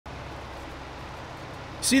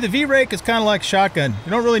See, the V-rake is kind of like shotgun.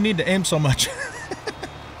 You don't really need to aim so much.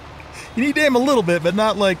 You need to aim a little bit, but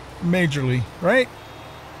not like majorly, right?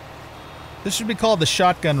 This should be called the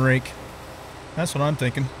shotgun rake. That's what I'm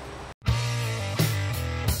thinking.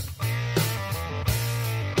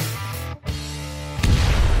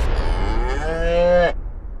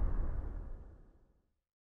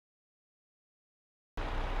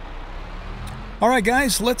 Alright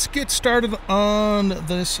guys, let's get started on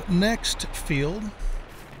this next field. So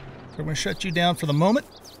I'm going to shut you down for the moment.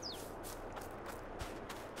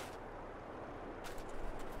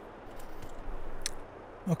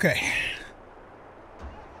 Okay.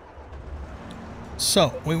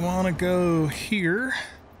 So, we want to go here.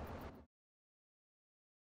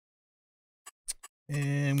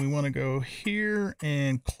 And we want to go here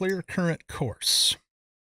and clear current course.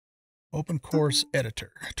 Open course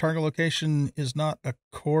editor. Target location is not a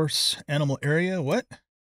course animal area. What?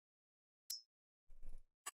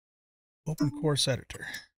 Open course editor.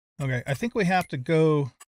 Okay, I think we have to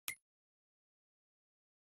go...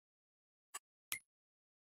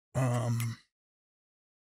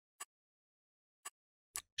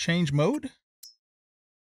 change mode?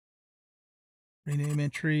 Rename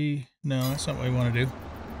entry. No, that's not what we want to do.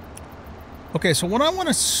 Okay, so what I want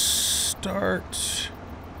to start...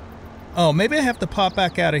 Oh, maybe I have to pop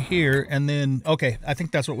back out of here and then... Okay, I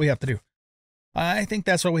think that's what we have to do. I think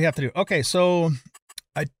that's what we have to do. Okay, so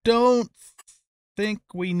I don't think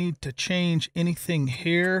we need to change anything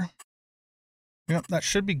here. Yep, that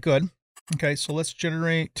should be good. Okay, so let's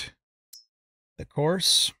generate the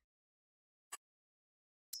course.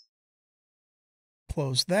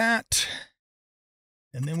 Close that.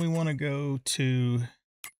 And then we want to go to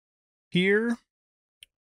here.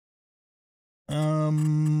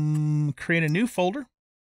 Create a new folder.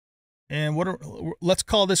 And let's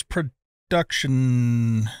call this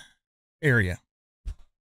production area.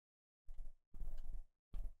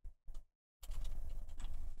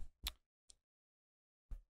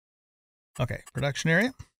 Okay, production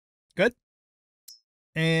area. Good.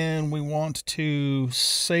 And we want to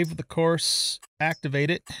save the course,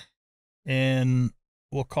 activate it, and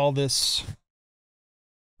we'll call this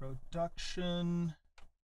production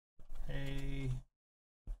hay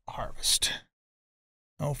harvest.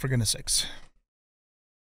 Oh, for goodness sakes.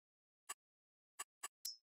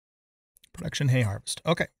 Production hay harvest.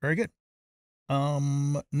 Okay, very good.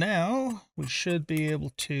 Now we should be able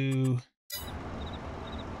to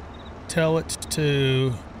tell it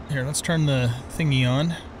to... Here, let's turn the thingy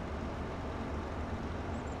on.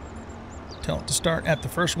 Tell it to start at the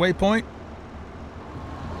first waypoint.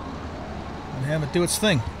 And have it do its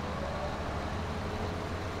thing.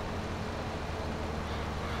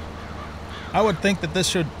 I would think that this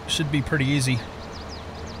should be pretty easy.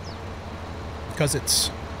 Because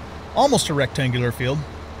it's almost a rectangular field.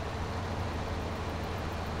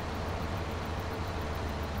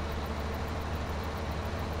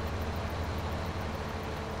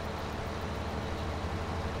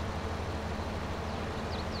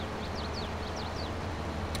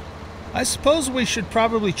 I suppose we should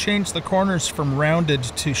probably change the corners from rounded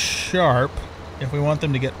to sharp if we want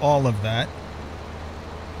them to get all of that.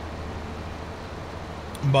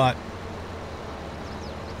 But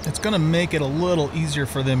it's going to make it a little easier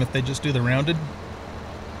for them if they just do the rounded.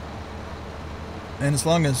 And as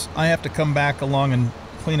long as I have to come back along and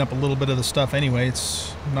clean up a little bit of the stuff anyway,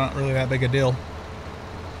 it's not really that big a deal.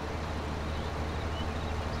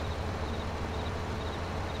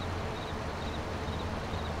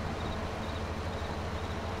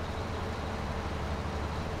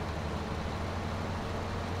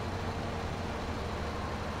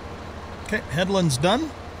 Okay, headland's done.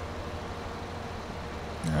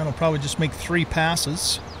 That'll probably just make 3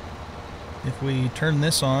 passes. If we turn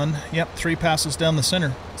this on, yep, 3 passes down the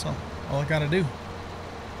center. That's all I gotta do.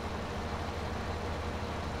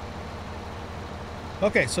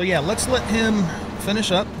 Okay, so yeah, let's let him finish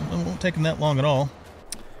up. It won't take him that long at all.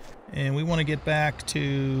 And we want to get back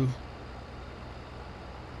to...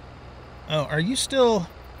 Oh, are you still...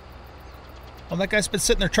 Oh, that guy's been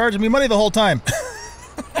sitting there charging me money the whole time.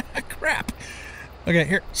 Crap. Okay,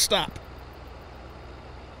 here, stop.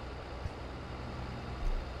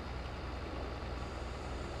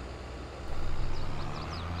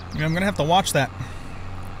 Yeah, I'm gonna have to watch that.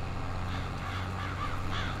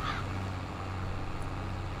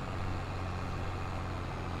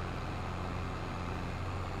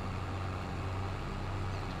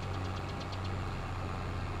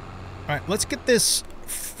 Alright, let's get this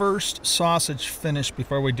first sausage finished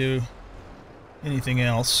before we do anything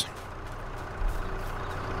else.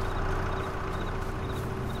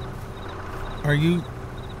 Are you...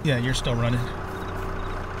 Yeah, you're still running.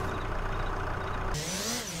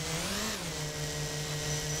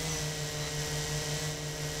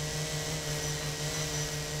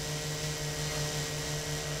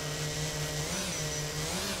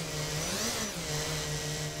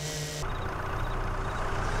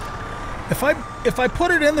 If I put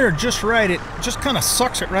it in there just right, it just kind of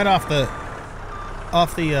sucks it right off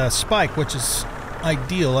the spike, which is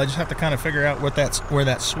ideal. I just have to kind of figure out where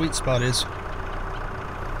that sweet spot is.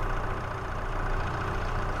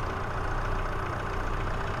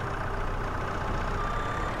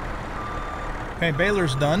 Okay,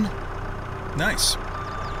 baler's done. Nice.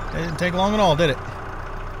 It didn't take long at all, did it?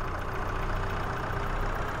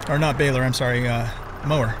 Or not baler, I'm sorry,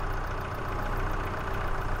 mower.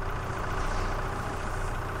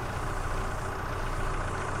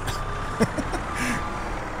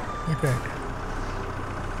 Okay.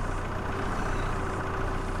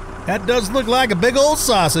 That does look like a big old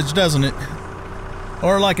sausage, doesn't it?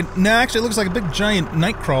 Or like a... No, actually it looks like a big giant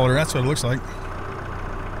night crawler. That's what it looks like.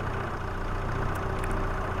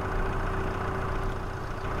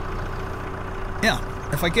 Yeah,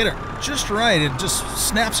 if I get it just right, it just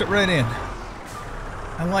snaps it right in.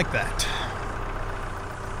 I like that.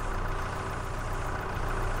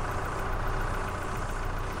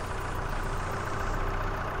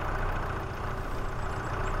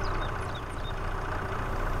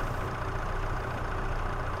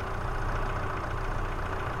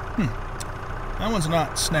 That one's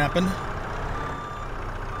not snapping.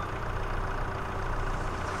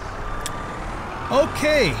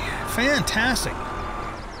 Okay, fantastic.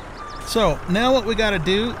 So now what we got to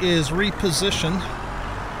do is reposition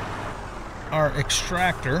our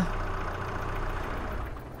extractor.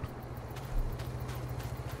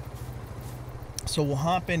 So we'll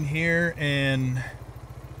hop in here and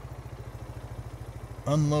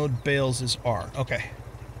unload bales is R. Okay.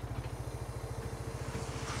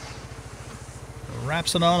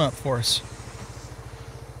 Wraps it on up for us.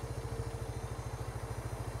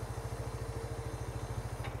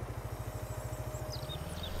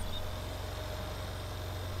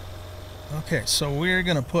 Okay, so we're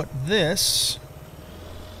going to put this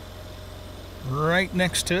right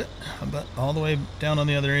next to it, but all the way down on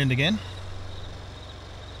the other end again.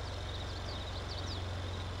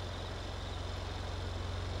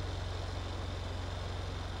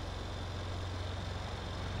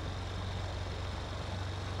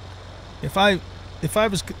 If I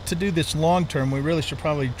was to do this long term, we really should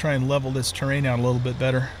probably try and level this terrain out a little bit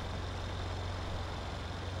better.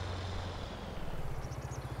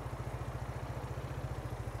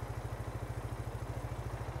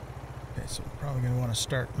 Okay, so we're probably going to want to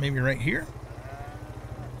start maybe right here.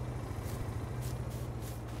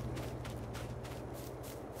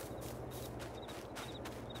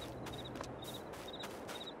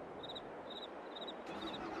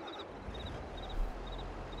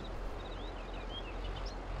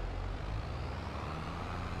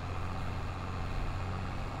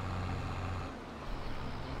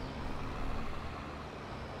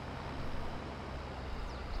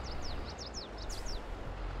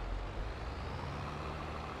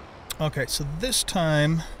 Okay, so this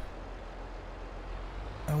time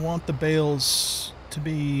I want the bales to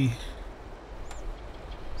be...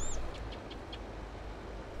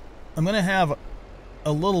 I'm going to have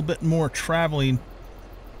a little bit more traveling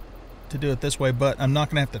to do it this way, but I'm not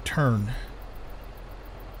going to have to turn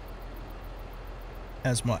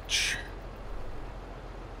as much.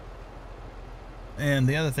 And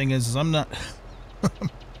the other thing is I'm not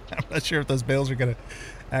I'm not sure if those bales are going to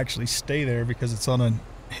actually stay there because it's on a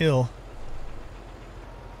hill.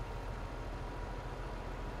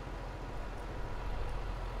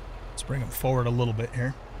 Let's bring them forward a little bit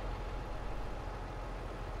here.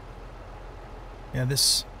 Yeah,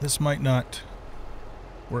 this might not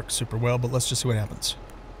work super well, but let's just see what happens.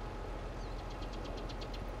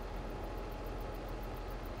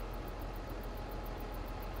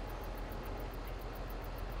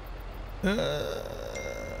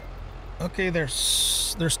 Okay, they're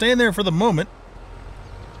staying there for the moment.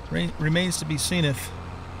 Remains to be seen if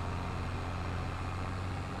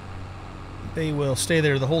they will stay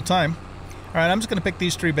there the whole time. All right, I'm just going to pick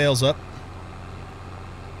these 3 bales up.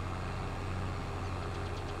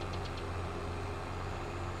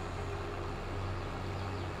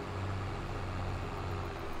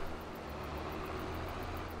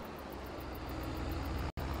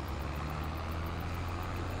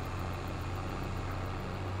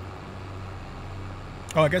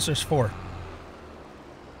 Oh, I guess there's 4.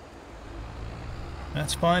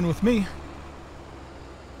 That's fine with me.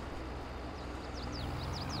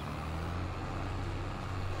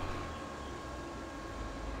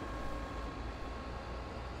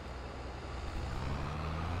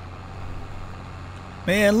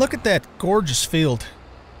 Man, look at that gorgeous field.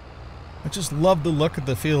 I just love the look of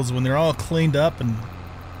the fields when they're all cleaned up and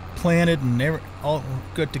planted and all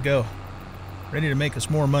good to go. Ready to make us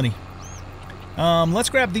more money. Let's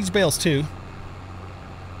grab these bales too.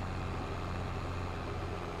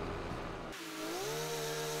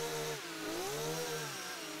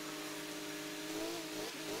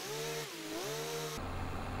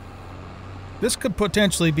 This could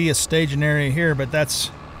potentially be a staging area here, but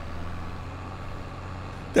that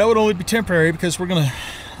would only be temporary because we're gonna,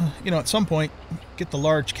 at some point get the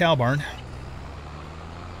large cow barn,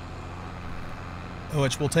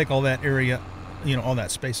 which will take all that area, all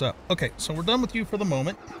that space up. Okay, so we're done with you for the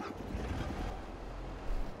moment.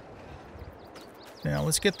 Now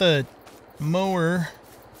let's get the mower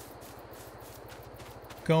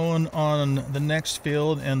going on the next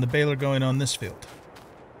field and the baler going on this field.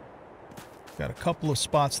 Got a couple of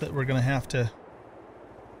spots that we're going to have to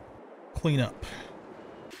clean up.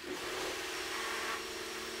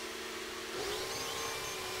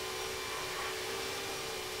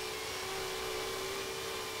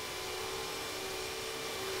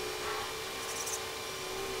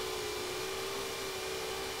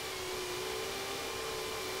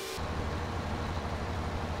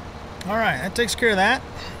 All right, that takes care of that.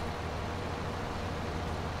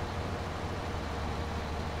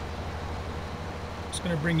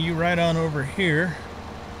 Going to bring you right on over here,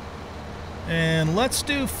 and let's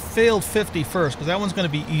do field 50 first because that one's going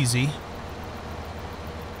to be easy,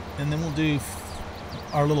 and then we'll do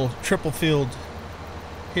our little triple field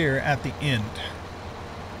here at the end.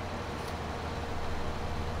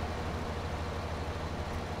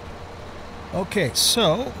 Okay,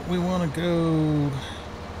 so we want to go,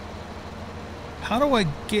 how do I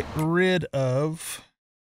get rid of,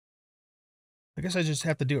 I guess I just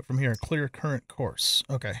have to do it from here. Clear current course.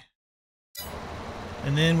 Okay.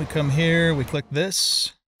 And then we come here, we click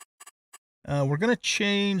this. We're going to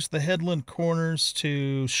change the headland corners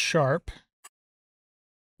to sharp.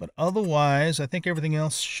 But otherwise, I think everything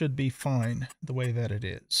else should be fine the way that it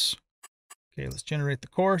is. Okay, let's generate the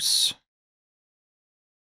course.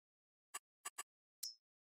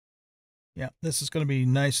 Yeah, this is going to be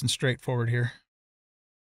nice and straightforward here.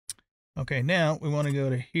 Okay, now we want to go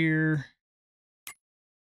to here.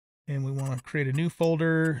 And we want to create a new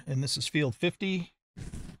folder, and this is field 50.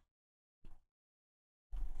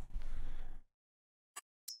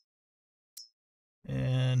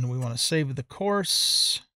 And we want to save the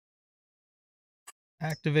course.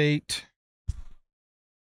 Activate.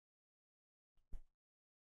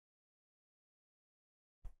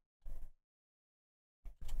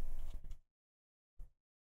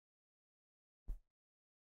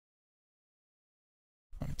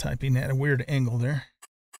 I'm typing at a weird angle there.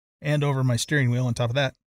 And over my steering wheel on top of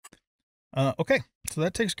that. Okay, so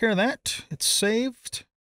that takes care of that. It's saved.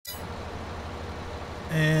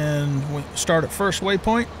 And we start at first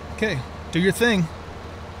waypoint. Okay, do your thing.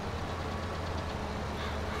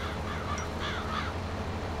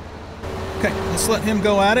 Okay, let's let him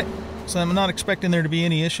go at it. So I'm not expecting there to be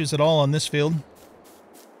any issues at all on this field.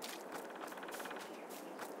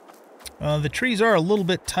 The trees are a little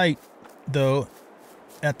bit tight, though,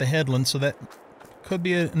 at the headland, so that could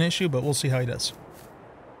be an issue, but we'll see how he does.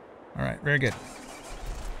 All right, very good.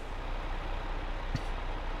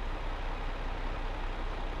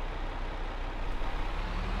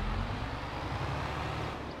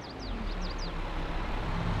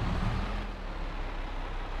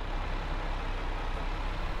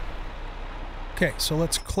 Okay, so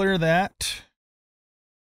let's clear that.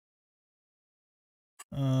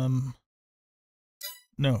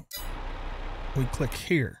 No. We click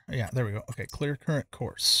here. Yeah, there we go. Okay, clear current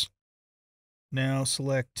course. Now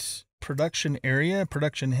select production area,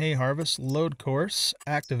 production hay harvest, load course,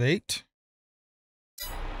 activate.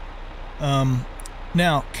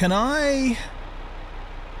 Now, can I...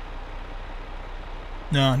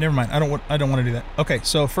 No, never mind. I don't want to do that. Okay,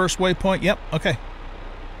 so first waypoint. Yep, okay.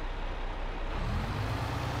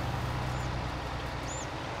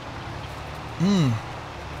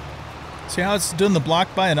 See how it's doing the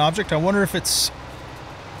block by an object? I wonder if it's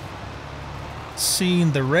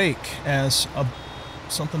seeing the rake as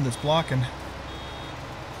something that's blocking.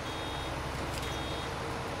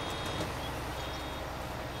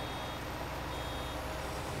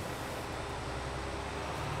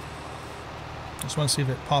 Just want to see if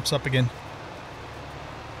it pops up again.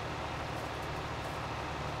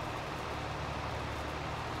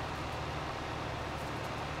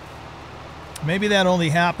 Maybe that only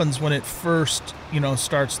happens when it first,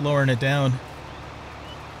 starts lowering it down.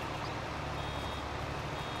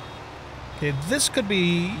 Okay, this could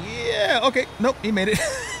be... Yeah, okay. Nope, he made it.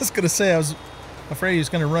 I was going to say, I was afraid he was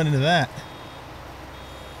going to run into that.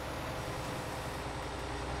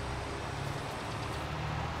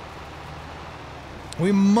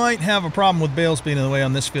 We might have a problem with bales being in the way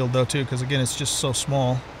on this field, though, too, because, again, it's just so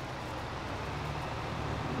small.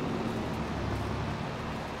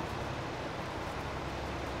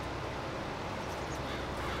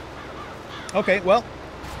 Okay, well,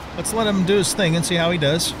 let's let him do his thing and see how he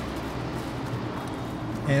does.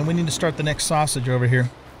 And we need to start the next sausage over here.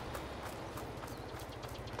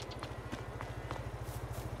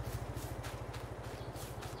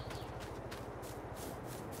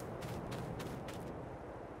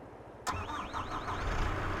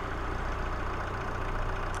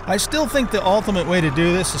 I still think the ultimate way to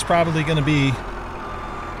do this is probably going to be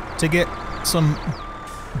to get some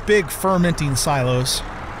big fermenting silos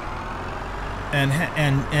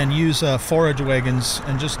and use forage wagons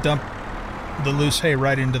and just dump the loose hay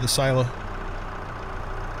right into the silo.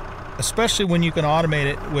 Especially when you can automate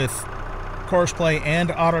it with Courseplay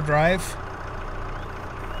and auto drive.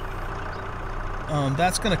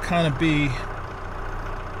 That's going to kind of be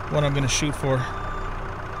what I'm going to shoot for.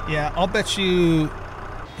 Yeah, I'll bet you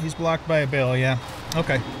he's blocked by a bale, yeah.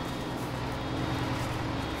 Okay.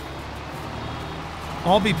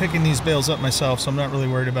 I'll be picking these bales up myself, so I'm not really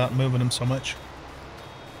worried about moving them so much.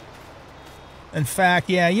 In fact,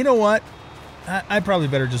 yeah, you know what? I'd probably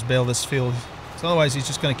better just bale this field. So otherwise, he's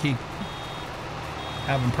just going to keep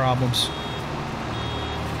having problems.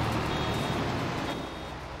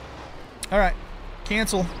 All right.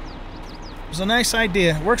 Cancel. It was a nice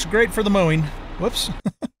idea. Works great for the mowing. Whoops.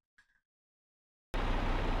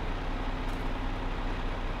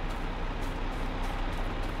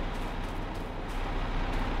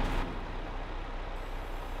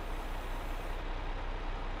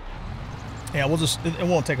 Yeah, we'll just, it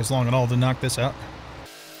won't take us long at all to knock this out.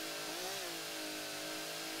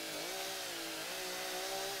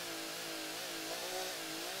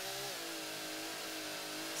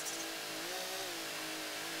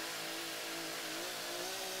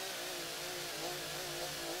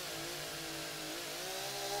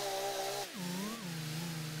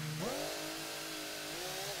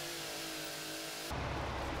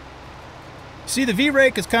 See, the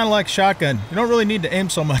V-rake is kind of like shotgun. You don't really need to aim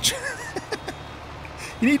so much.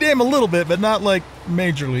 You need to aim a little bit, but not like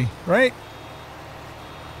majorly, right?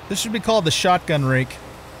 This should be called the shotgun rake.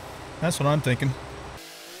 That's what I'm thinking.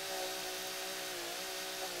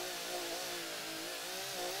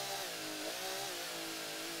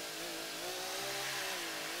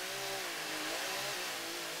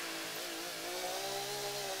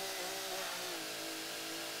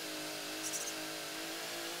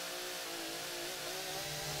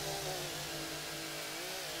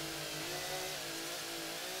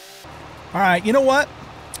 All right, you know what?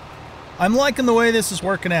 I'm liking the way this is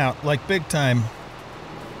working out, like big time.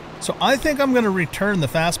 So I think I'm going to return the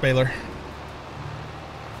fast baler.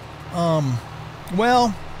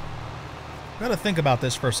 Well, got to think about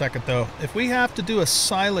this for a second, though. If we have to do a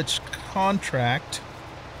silage contract,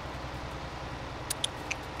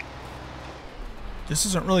 this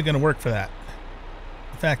isn't really going to work for that.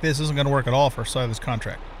 In fact, this isn't going to work at all for a silage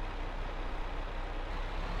contract.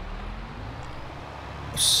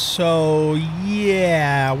 So,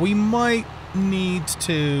 yeah, we might need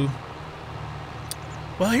to...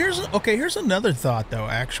 Well, here's another thought, though,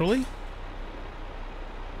 actually.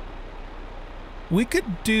 We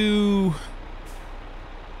could do...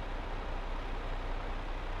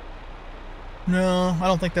 No, I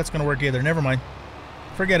don't think that's going to work either. Never mind.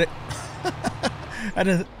 Forget it.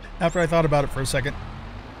 After I thought about it for a second.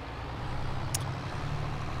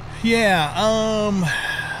 Yeah,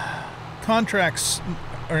 contracts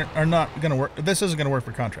are not going to work. This isn't going to work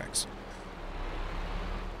for contracts.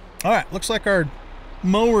 All right, looks like our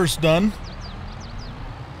mower's done.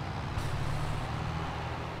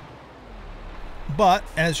 But,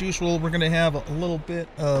 as usual, we're going to have a little bit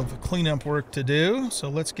of cleanup work to do. So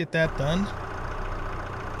let's get that done.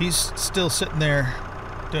 He's still sitting there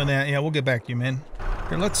doing that. Yeah, we'll get back to you, man.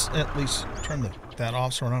 Here, let's at least turn that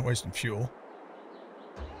off so we're not wasting fuel.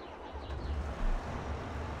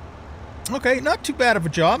 Okay, not too bad of a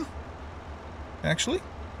job. Actually,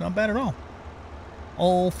 not bad at all.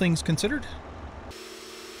 All things considered.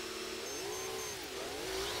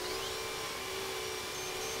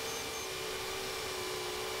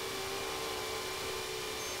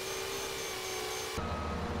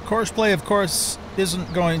 Courseplay, of course,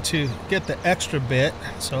 isn't going to get the extra bit,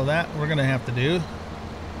 so that we're going to have to do.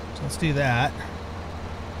 So let's do that.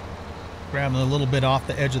 Grabbing a little bit off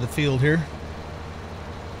the edge of the field here.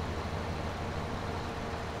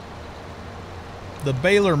 The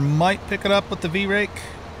baler might pick it up with the V-rake.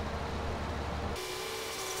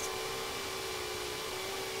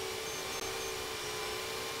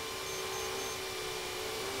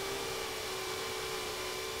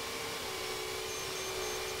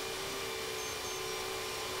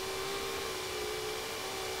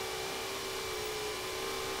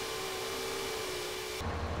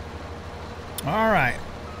 All right.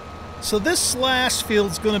 So this last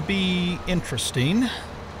field's going to be interesting.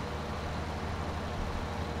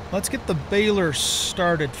 Let's get the baler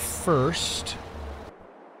started first.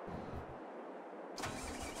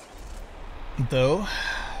 Though.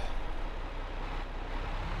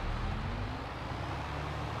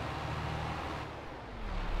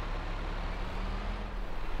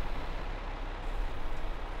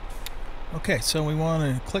 Okay, so we want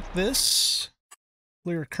to click this.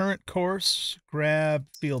 Clear current course, grab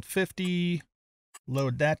field 50,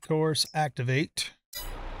 load that course, activate,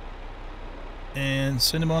 and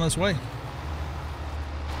send him on his way.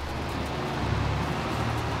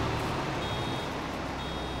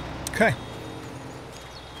 Okay.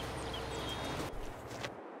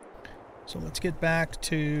 So let's get back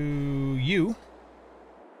to you.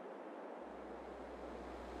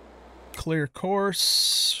 Clear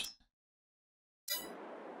course.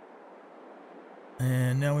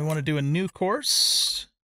 And now we want to do a new course.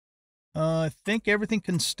 I think everything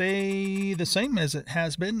can stay the same as it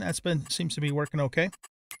has been. Seems to be working okay.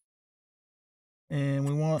 And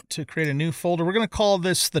we want to create a new folder. We're going to call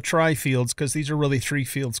this the try fields because these are really 3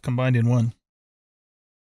 fields combined in one.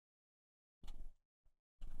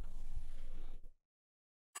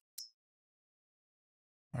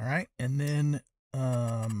 All right, and then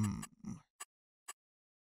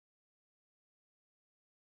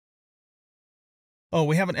oh,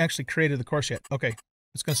 we haven't actually created the course yet. Okay,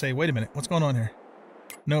 it's going to say, wait a minute, what's going on here?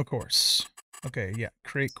 No course. Okay, yeah,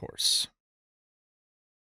 create course.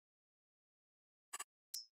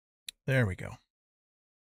 There we go.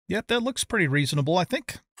 Yep, that looks pretty reasonable, I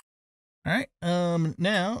think. All right,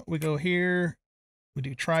 now we go here, we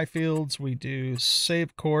do try fields, we do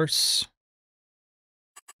save course,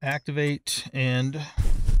 activate, and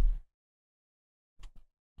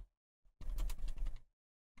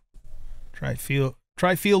try field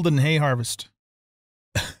and hay harvest.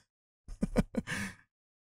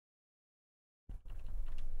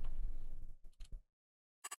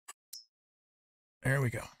 There we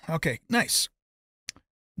go. Okay, nice.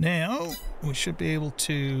 Now we should be able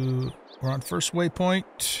to, we're on first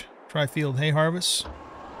waypoint, try field hay harvest.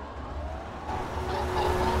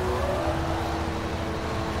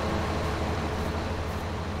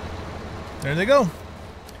 There they go.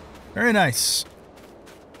 Very nice.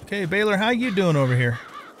 Okay, Baylor, how you doing over here?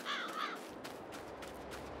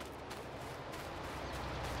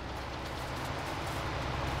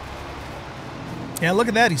 Yeah, look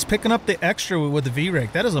at that. He's picking up the extra with the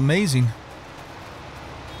V-Rake. That is amazing.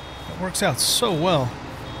 That works out so well.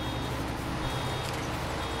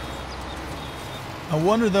 I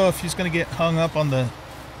wonder, though, if he's going to get hung up on the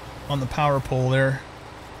power pole there.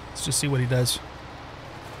 Let's just see what he does.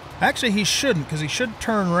 Actually, he shouldn't, because he should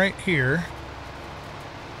turn right here.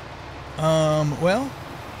 Well,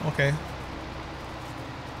 okay.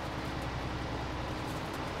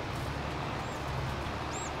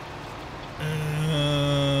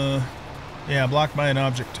 Yeah, blocked by an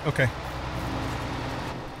object. Okay.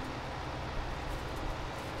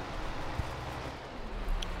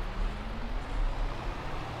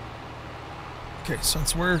 Okay,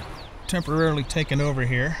 since we're temporarily taking over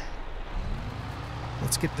here,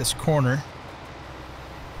 let's get this corner.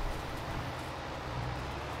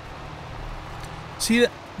 See,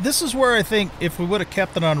 this is where I think if we would have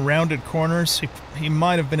kept it on rounded corners, he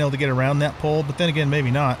might have been able to get around that pole, but then again,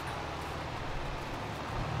 maybe not.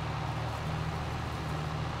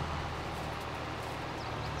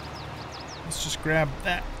 Let's just grab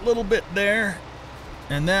that little bit there.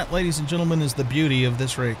 And that, ladies and gentlemen, is the beauty of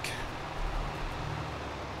this rake.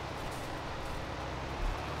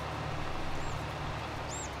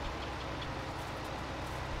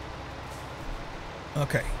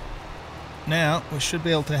 Okay. Now, we should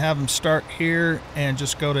be able to have them start here and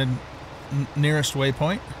just go to nearest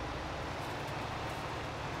waypoint.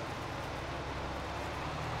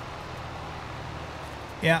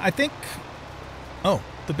 Yeah, I think... Oh,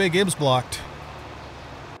 the big Ib's blocked.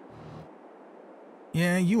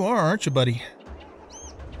 Yeah, you are, aren't you, buddy?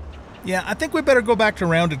 Yeah, I think we better go back to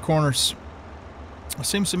rounded corners. It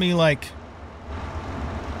seems to me like...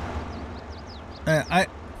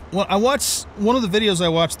 Well, I watched one of the videos I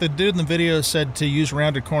watched. The dude in the video said to use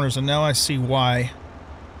rounded corners, and now I see why.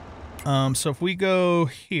 So if we go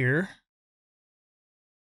here,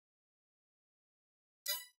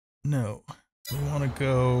 no, we want to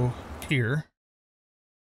go here,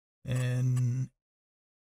 and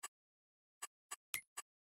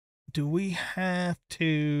do we have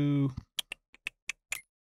to?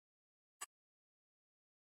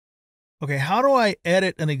 Okay, how do I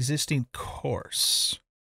edit an existing course?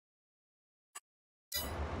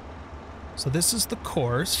 So this is the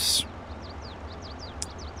course.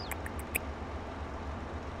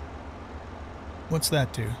 What's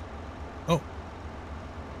that do? Oh.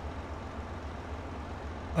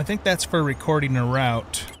 I think that's for recording a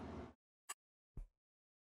route.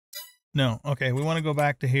 No. Okay, we want to go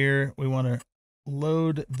back to here. We want to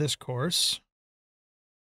load this course.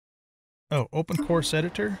 Oh, open course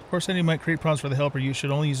editor. Course editing might create problems for the helper. You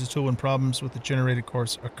should only use this tool when problems with the generated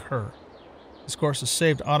course occur. This course is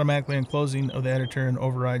saved automatically on closing of the editor and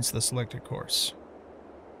overrides the selected course.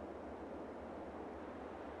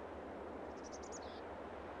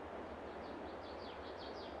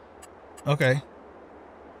 Okay.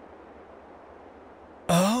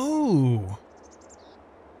 Oh.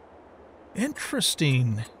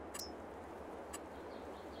 Interesting.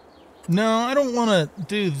 No, I don't want to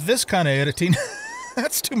do this kind of editing.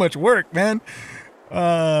 That's too much work, man.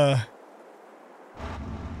 No.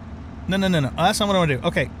 That's not what I want to do.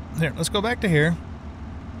 Okay, here, let's go back to here.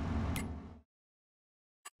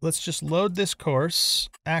 Let's just load this course.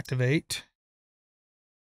 Activate.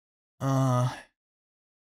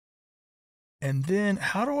 And then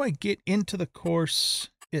how do I get into the course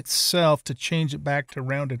itself to change it back to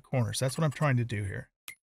rounded corners? That's what I'm trying to do here.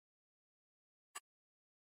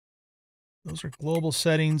 Those are global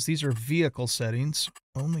settings. These are vehicle settings.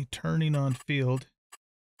 Only turning on field.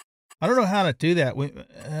 I don't know how to do that. We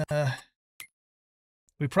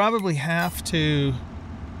probably have to...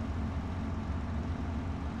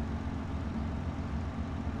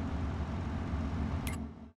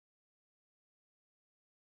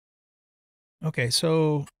 Okay,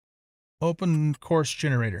 so open course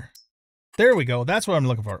generator. There we go. That's what I'm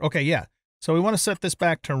looking for. Okay, yeah. So we want to set this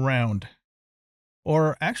back to round.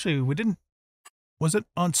 Or actually, we didn't... Was it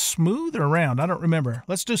on smooth or round? I don't remember.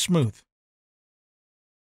 Let's do smooth.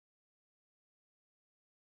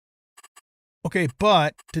 Okay,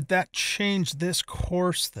 but did that change this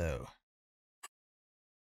course, though?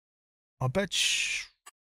 I'll bet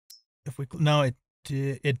if we... No, it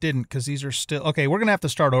didn't, because these are still... Okay, we're going to have to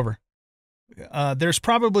start over. There's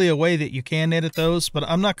probably a way that you can edit those, but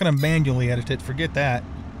I'm not going to manually edit it. Forget that.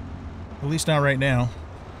 At least not right now.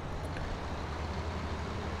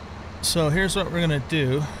 So here's what we're going to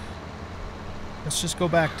do. Let's just go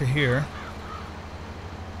back to here.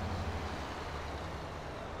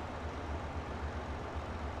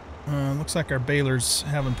 Looks like our baler's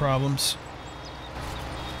having problems.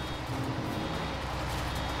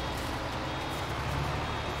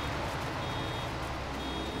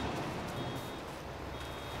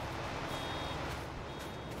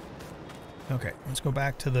 Okay, let's go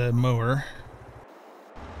back to the mower.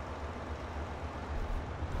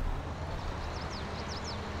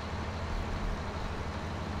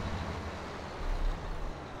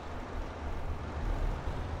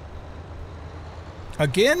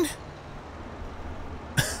 Again?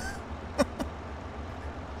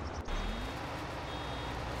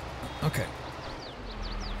 Okay.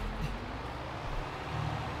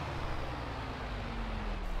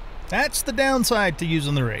 That's the downside to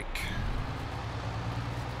using the rake.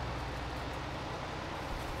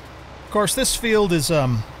 Of course, this field is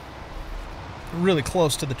really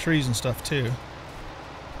close to the trees and stuff too.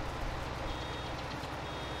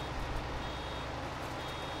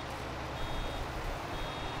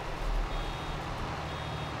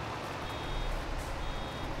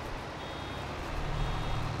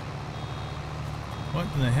 What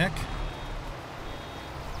in the heck?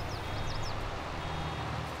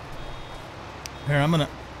 Here, I'm gonna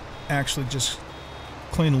actually just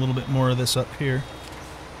clean a little bit more of this up here.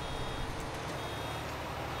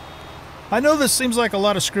 I know this seems like a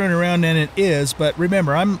lot of screwing around, and it is, but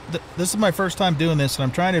remember, this is my first time doing this, and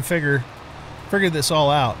I'm trying to figure this all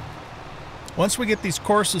out. Once we get these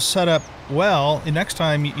courses set up well, the next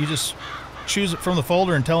time you just choose it from the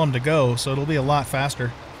folder and tell them to go, so it'll be a lot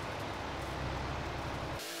faster.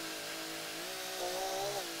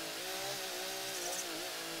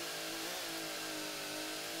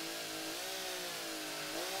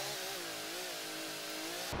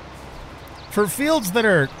 For fields that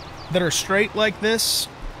are straight like this,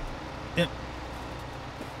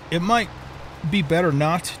 it might be better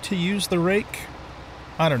not to use the rake.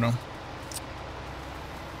 I don't know.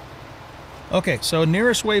 Okay, so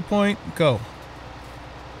nearest waypoint, go.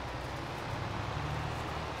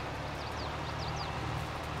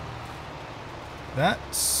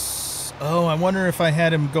 That's... Oh, I wonder if I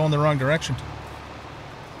had him go in the wrong direction.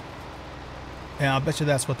 Yeah, I'll bet you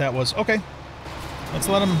that's what that was. Okay, let's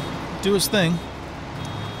let him do his thing.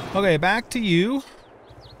 Okay, back to you.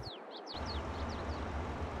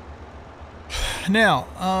 Now,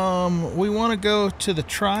 we want to go to the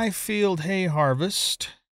tri-field hay harvest.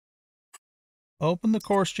 Open the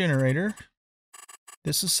course generator.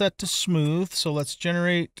 This is set to smooth, so let's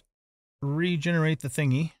generate regenerate the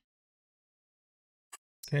thingy.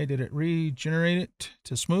 Okay, did it regenerate it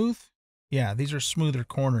to smooth? Yeah, these are smoother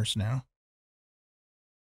corners now.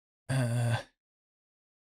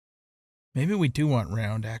 Maybe we do want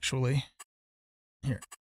round, actually. Here.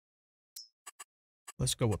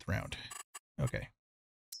 Let's go with round. Okay.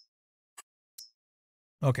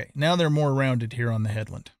 Okay, now they're more rounded here on the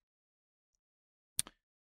headland.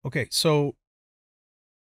 Okay, so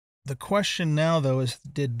the question now, though, is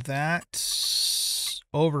did that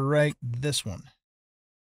overwrite this one?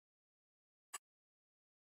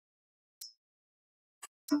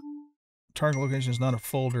 Target location is not a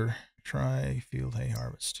folder. Try field hay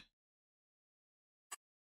harvest.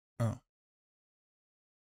 Oh.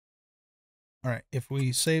 All right, if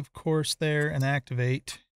we save course there and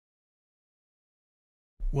activate,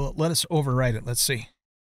 well, let us overwrite it. Let's see.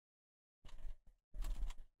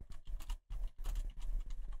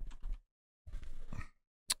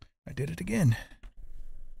 I did it again.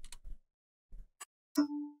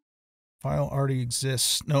 File already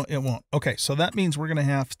exists. No, it won't. Okay, so that means we're going to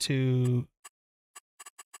have to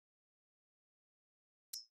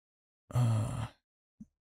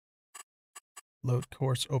load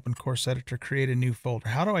course, open course editor, create a new folder.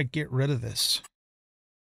 How do I get rid of this?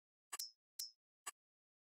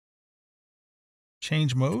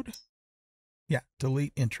 Change mode? Yeah,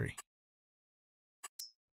 delete entry.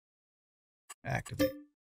 Activate.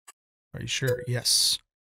 Are you sure? Yes.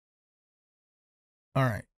 All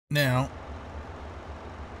right. Now,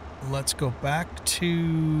 let's go back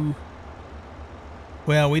to,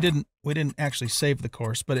 well, we didn't actually save the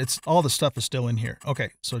course, but it's all the stuff is still in here. Okay,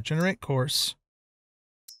 so generate course.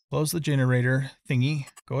 Close the generator thingy.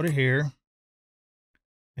 Go to here.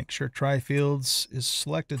 Make sure try fields is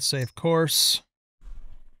selected. Save course.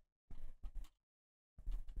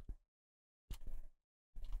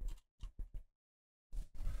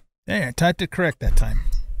 Hey, I typed it correct that time.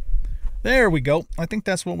 There we go. I think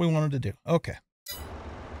that's what we wanted to do. Okay.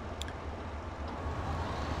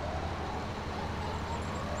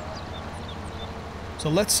 So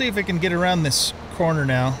let's see if we can get around this corner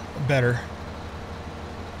now better.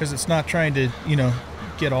 Because it's not trying to, you know,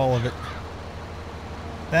 get all of it.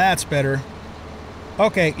 That's better.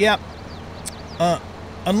 Okay, yeah.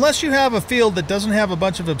 Unless you have a field that doesn't have a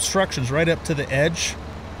bunch of obstructions right up to the edge,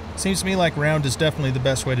 seems to me like round is definitely the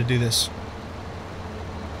best way to do this.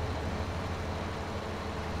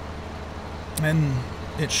 And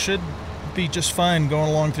it should be just fine going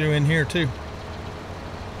along through in here too.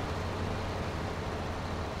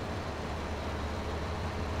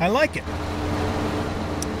 I like it.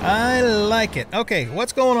 I like it. Okay,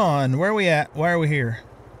 what's going on? Where are we at? Why are we here?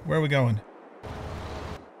 Where are we going?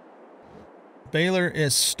 Baler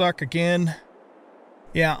is stuck again.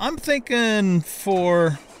 Yeah, I'm thinking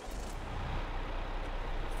for...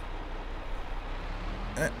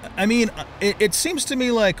 I mean, it seems to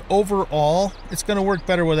me like overall, it's going to work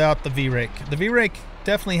better without the V-Rake. The V-Rake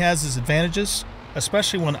definitely has its advantages,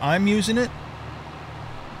 especially when I'm using it.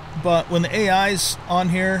 But when the AI's on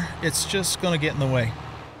here, it's just going to get in the way.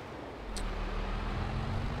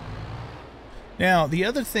 Now, the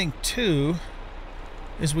other thing, too,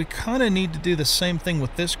 is we kind of need to do the same thing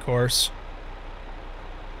with this course.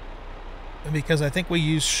 Because I think we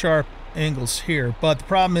use sharp angles here. But the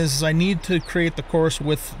problem is I need to create the course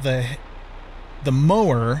with the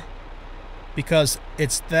mower, because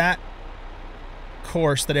it's that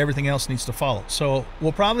course that everything else needs to follow. So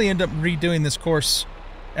we'll probably end up redoing this course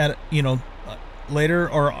at, you know, later.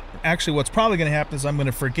 Or actually what's probably going to happen is I'm going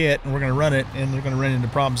to forget and we're going to run it and they're going to run into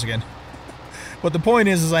problems again. But the point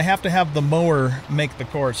is I have to have the mower make the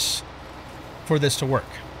course for this to work.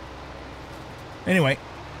 Anyway,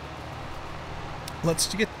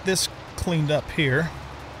 let's get this cleaned up here.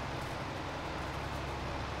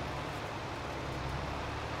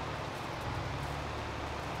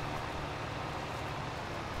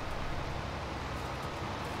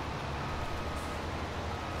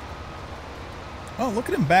 Oh, look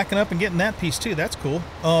at him backing up and getting that piece too. That's cool.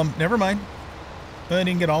 Never mind. I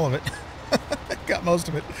didn't get all of it. Got most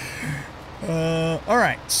of it. All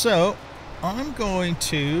right, so I'm going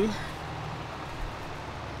to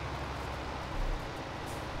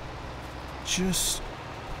just,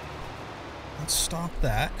 let's stop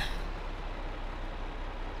that.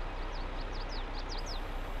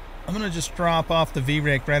 I'm going to just drop off the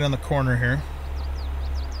V-Rake right on the corner here.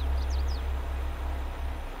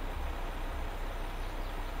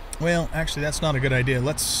 Well, actually, that's not a good idea.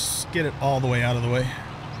 Let's get it all the way out of the way.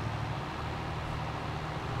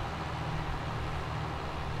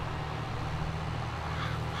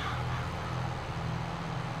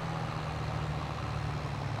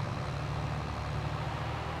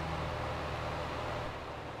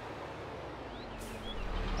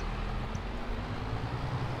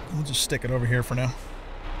 We'll just stick it over here for now.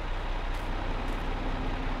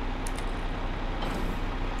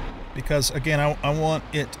 Because, again, I want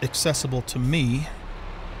it accessible to me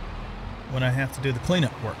when I have to do the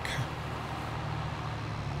cleanup work.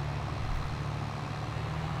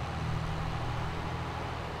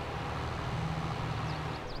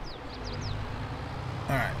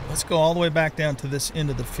 Alright, let's go all the way back down to this end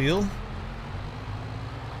of the field.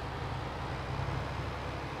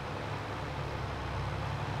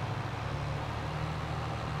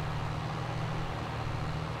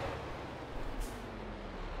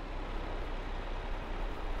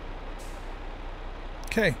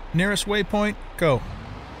 Okay, nearest waypoint, go.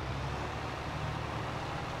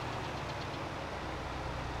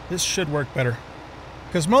 This should work better.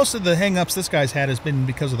 Because most of the hang-ups this guy's had has been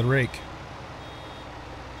because of the rake.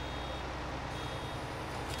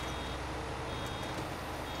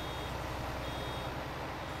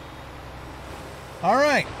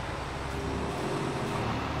 Alright.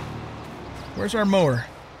 Where's our mower?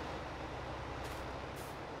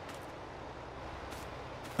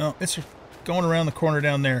 Oh, it's going around the corner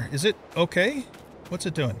down there. Is it okay? What's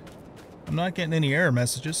it doing? I'm not getting any error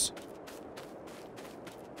messages.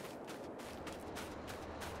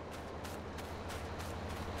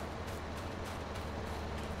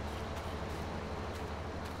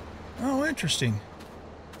 Oh, interesting.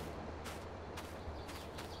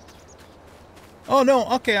 Oh, no.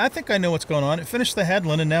 Okay, I think I know what's going on. It finished the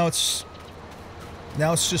headland, and now it's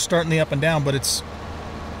just starting the up and down, but it's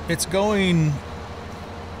going,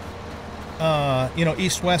 you know,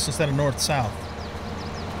 east-west instead of north-south.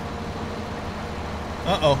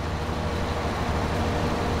 Uh-oh.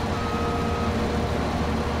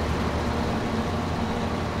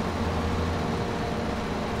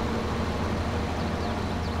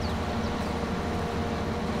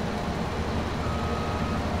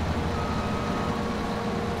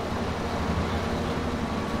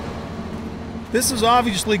 This is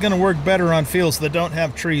obviously going to work better on fields that don't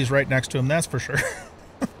have trees right next to them, that's for sure.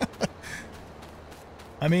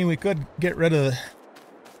 I mean, we could get rid of...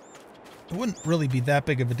 It wouldn't really be that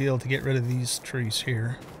big of a deal to get rid of these trees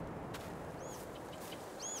here.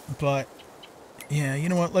 But, yeah, you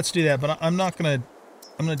know what? Let's do that. But I'm not going to...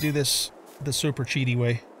 I'm going to do this the super cheaty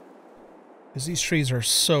way. Because these trees are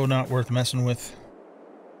so not worth messing with.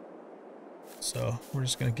 So, we're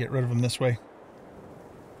just going to get rid of them this way.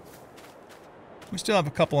 We still have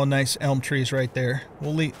a couple of nice elm trees right there.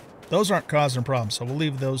 We'll leave... Those aren't causing problems, so we'll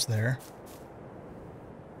leave those there.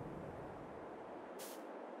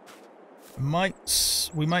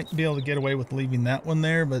 We might be able to get away with leaving that one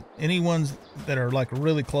there, but any ones that are like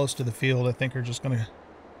really close to the field, I think are just going to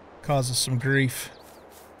cause us some grief.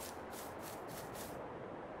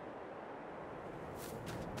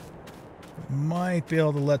 Might be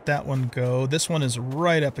able to let that one go. This one is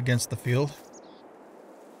right up against the field.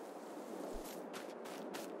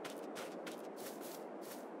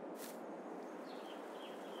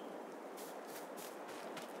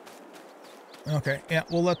 Okay, yeah,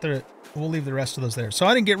 we'll leave the rest of those there. So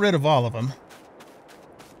I didn't get rid of all of them.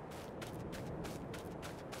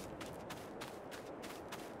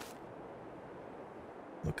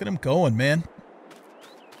 Look at him going, man.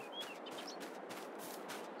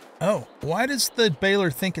 Oh, why does the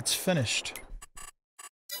baler think it's finished?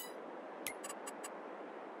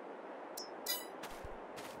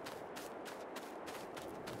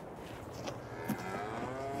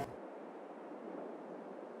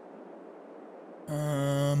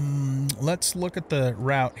 Let's look at the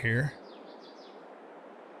route here.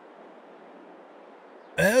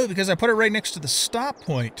 Oh, because I put it right next to the stop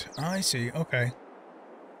point. I see, okay.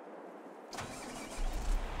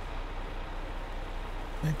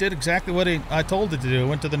 It did exactly what I told it to do. It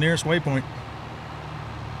went to the nearest waypoint.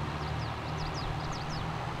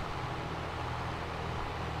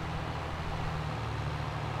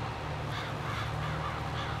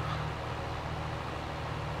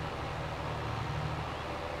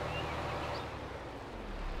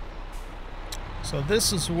 So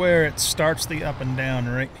this is where it starts the up and down,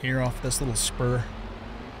 right here off this little spur.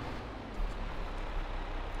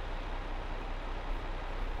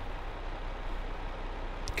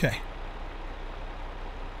 Okay.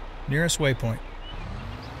 Nearest waypoint.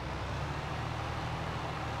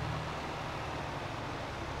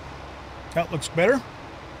 That looks better.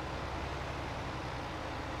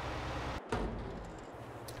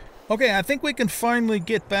 Okay, I think we can finally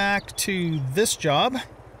get back to this job.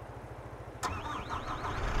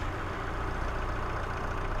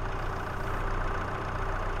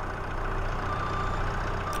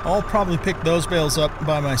 I'll probably pick those bales up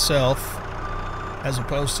by myself, as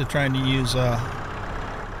opposed to trying to use,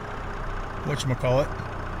 whatchamacallit.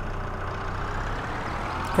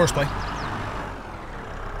 Courseplay.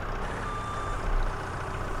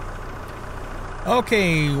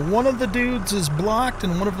 Okay, one of the dudes is blocked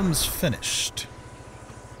and one of them is finished.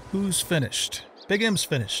 Who's finished? Big M's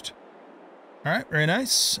finished. Alright, very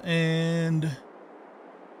nice. And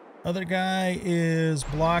other guy is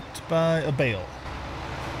blocked by a bale.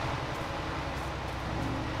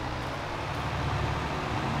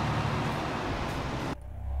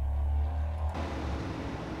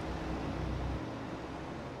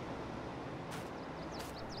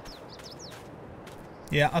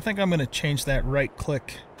 Yeah, I think I'm going to change that right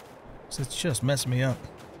click, because it's just messing me up.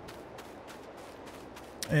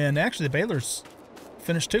 And actually, the baler's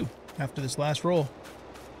finished too, after this last roll.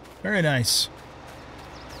 Very nice.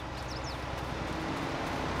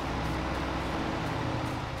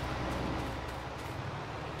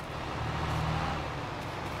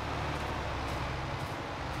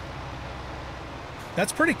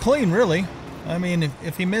 That's pretty clean, really. I mean,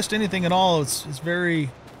 if he missed anything at all, it's very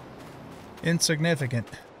insignificant.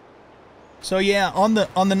 So yeah, on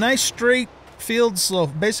the nice straight fields, so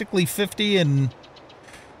basically 50 and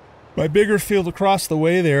my bigger field across the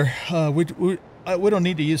way there, we don't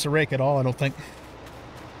need to use a rake at all, I don't think.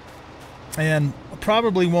 And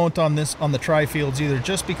probably won't on the tri fields either,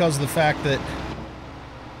 just because of the fact that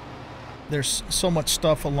there's so much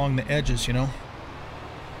stuff along the edges, you know.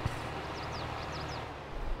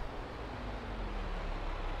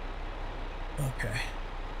 Okay.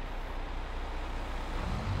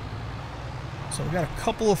 So we've got a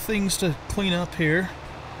couple of things to clean up here.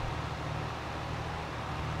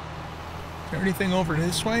 Is there anything over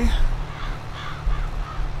this way?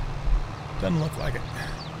 Doesn't look like it.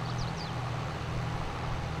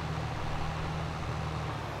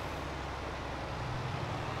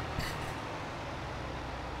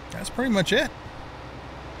 That's pretty much it.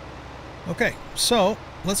 Okay, so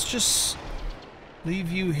let's just leave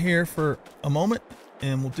you here for a moment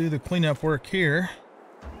and we'll do the cleanup work here.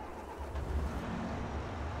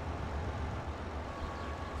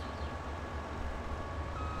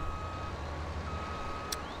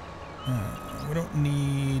 We don't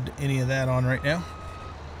need any of that on right now.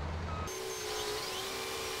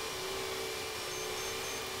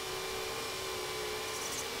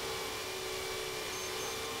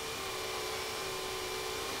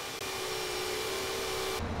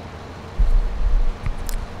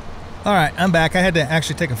 All right, I'm back. I had to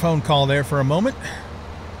actually take a phone call there for a moment.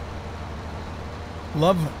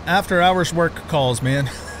 Love after hours work calls, man.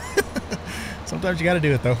 Sometimes you got to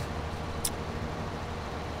do it though.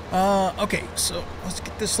 Okay, so let's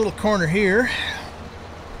get this little corner here.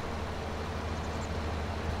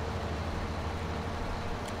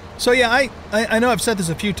 So yeah, I know I've said this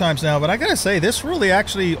a few times now, but I gotta say, this really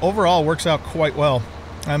actually overall works out quite well.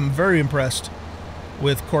 I'm very impressed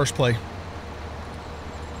with Courseplay.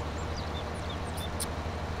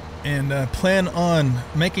 And plan on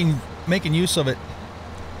making use of it,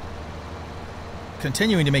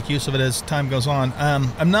 continuing to make use of it as time goes on.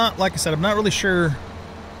 I'm not, like I said, I'm not really sure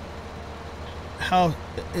how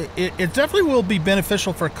it definitely will be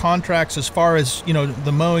beneficial for contracts as far as, you know,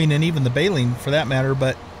 the mowing and even the baling for that matter,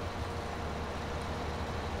 but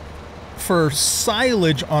for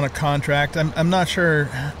silage on a contract, I'm not sure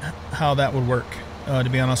how that would work, to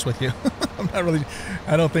be honest with you.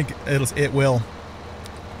 I don't think it will.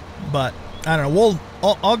 But I don't know.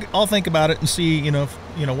 I'll think about it and see, you know,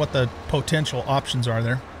 what the potential options are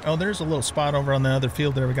there. Oh, there's a little spot over on the other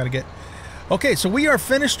field there we got to get. Okay, so we are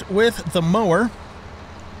finished with the mower,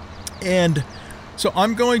 and so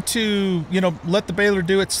I'm going to, you know, let the baler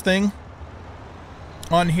do its thing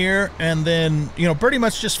on here, and then, you know, pretty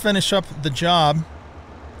much just finish up the job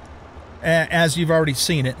as you've already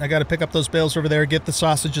seen it. I got to pick up those bales over there, get the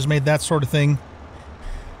sausages made, that sort of thing.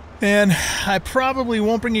 And I probably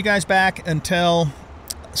won't bring you guys back until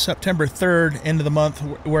September 3rd, end of the month,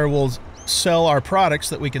 where we'll sell our products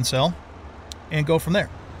that we can sell and go from there.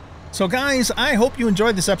 So guys, I hope you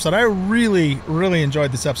enjoyed this episode. I really, really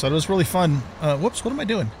enjoyed this episode. It was really fun. Whoops, what am I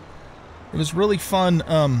doing? It was really fun,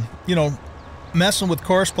 you know, messing with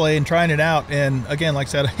Courseplay and trying it out. And again, like I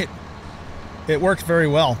said, it worked very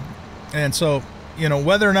well. And so, you know,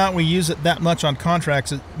 whether or not we use it that much on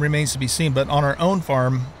contracts, it remains to be seen. But on our own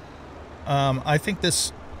farm, I think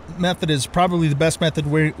this method is probably the best method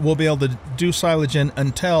we'll be able to do silage in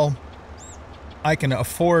until I can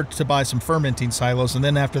afford to buy some fermenting silos. And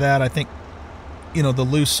then after that, I think, you know, the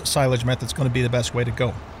loose silage method is going to be the best way to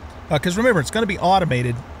go. Because remember, it's going to be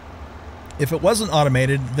automated. If it wasn't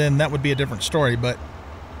automated, then that would be a different story. But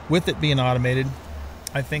with it being automated,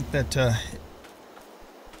 I think that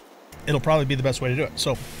it'll probably be the best way to do it.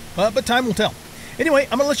 So, but time will tell. Anyway,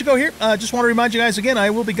 I'm going to let you go here. Just want to remind you guys again, I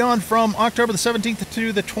will be gone from October the 17th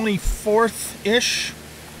to the 24th-ish.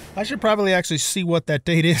 I should probably actually see what that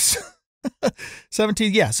date is.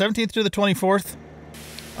 17th, yeah, 17th to the 24th.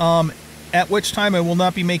 At which time I will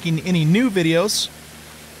not be making any new videos.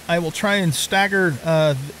 I will try and stagger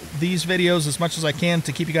these videos as much as I can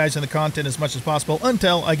to keep you guys in the content as much as possible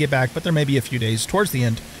until I get back, but there may be a few days towards the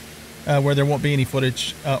end where there won't be any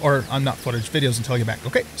footage, or not footage, videos until I get back.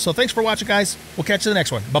 Okay, so thanks for watching, guys. We'll catch you in the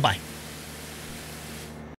next one. Bye-bye.